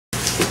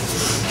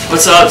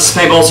What's up? It's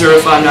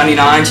Paintball0599.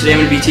 Today I'm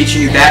going to be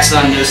teaching you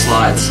backside nose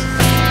slides.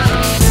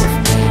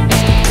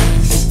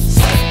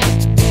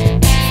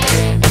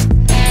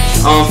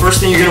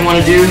 First thing you're going to want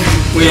to do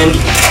when you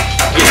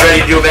get ready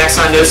to do a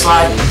backside nose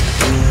slide,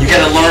 you got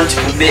to learn to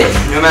commit.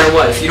 No matter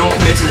what, if you don't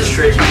commit to this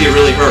trick, you get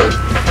really hurt.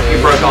 If you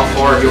broke off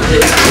hard, you'll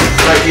hit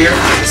right here,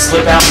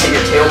 slip out, hit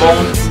your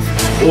tailbone.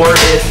 Or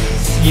if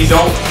you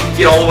don't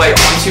get all the way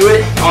onto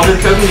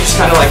the coping, you just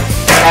kind of like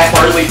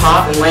half-heartedly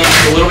pop and land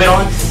a little bit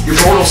on, your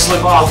board will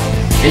slip off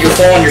and you'll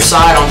fall on your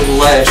side onto the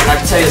ledge. And I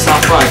can tell you it's not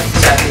fun.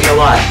 It's happened to me a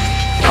lot.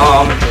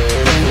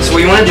 So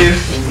what you want to do,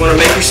 you want to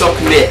make yourself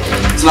commit.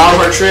 It's not a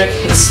hard trick.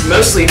 It's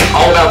mostly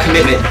all about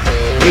commitment.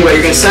 Anyway,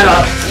 you're going to set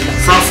up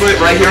front foot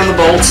right here on the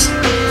bolts,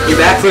 your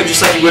back foot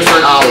just like you would for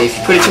an ollie.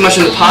 If you put it too much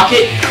in the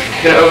pocket,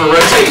 you're going to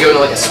over-rotate and go into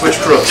like a switch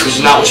crooks, which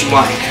is not what you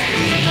want.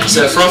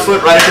 So front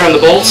foot right up here on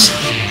the bolts,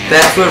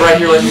 back foot right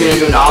here like you're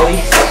going to do an ollie.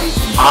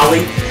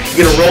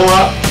 You're going to roll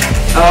up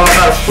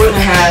about 1.5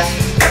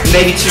 feet,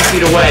 maybe 2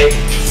 feet away,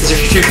 because if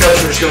you're too close,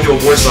 you're just going to do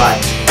a board slide.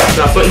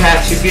 About 1.5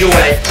 feet, 2 feet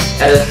away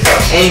at an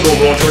angle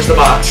going towards the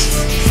box.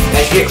 And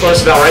as you get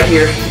close about right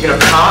here, you're going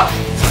to pop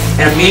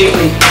and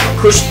immediately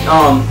push,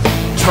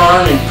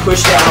 turn and push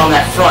down on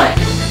that front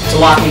to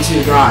lock into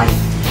the grind.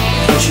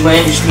 Once you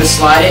land, you're just going to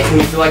slide it, and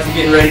when you feel like you're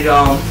getting ready to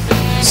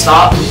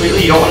stop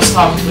completely, you don't want to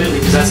stop completely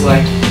because that's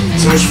leg.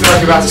 So once you feel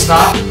like you're about to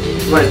stop,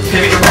 you want to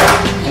pivot your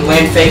back and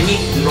land fakey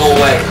and roll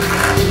away.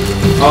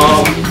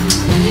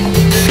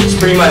 That's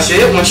pretty much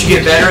it. Once you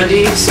get better at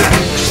these,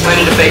 just land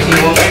into faking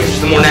a little bit, which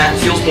is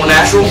feels more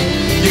natural.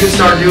 You can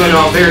start doing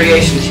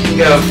variations. You can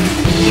go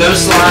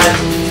nose slide,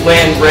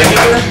 land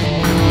regular,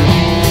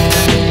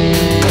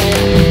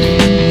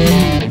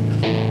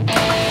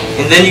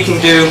 and then you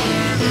can do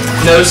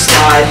nose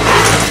slide,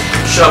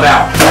 shove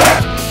out.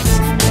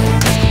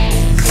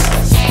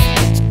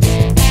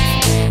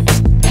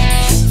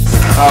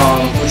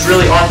 Which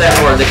really aren't that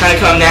hard. They kind of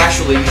come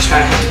naturally. You just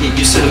kind of have to get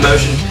used to the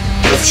motion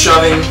of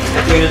shoving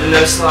at the end of the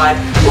nose slide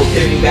or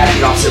pivoting back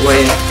the opposite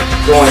way and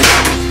going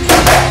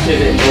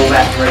pivot and roll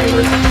back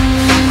regular.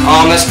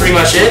 That's pretty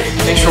much it.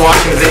 Thanks for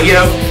watching the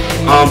video.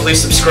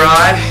 Please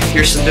subscribe.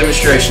 Here's some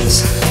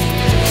demonstrations.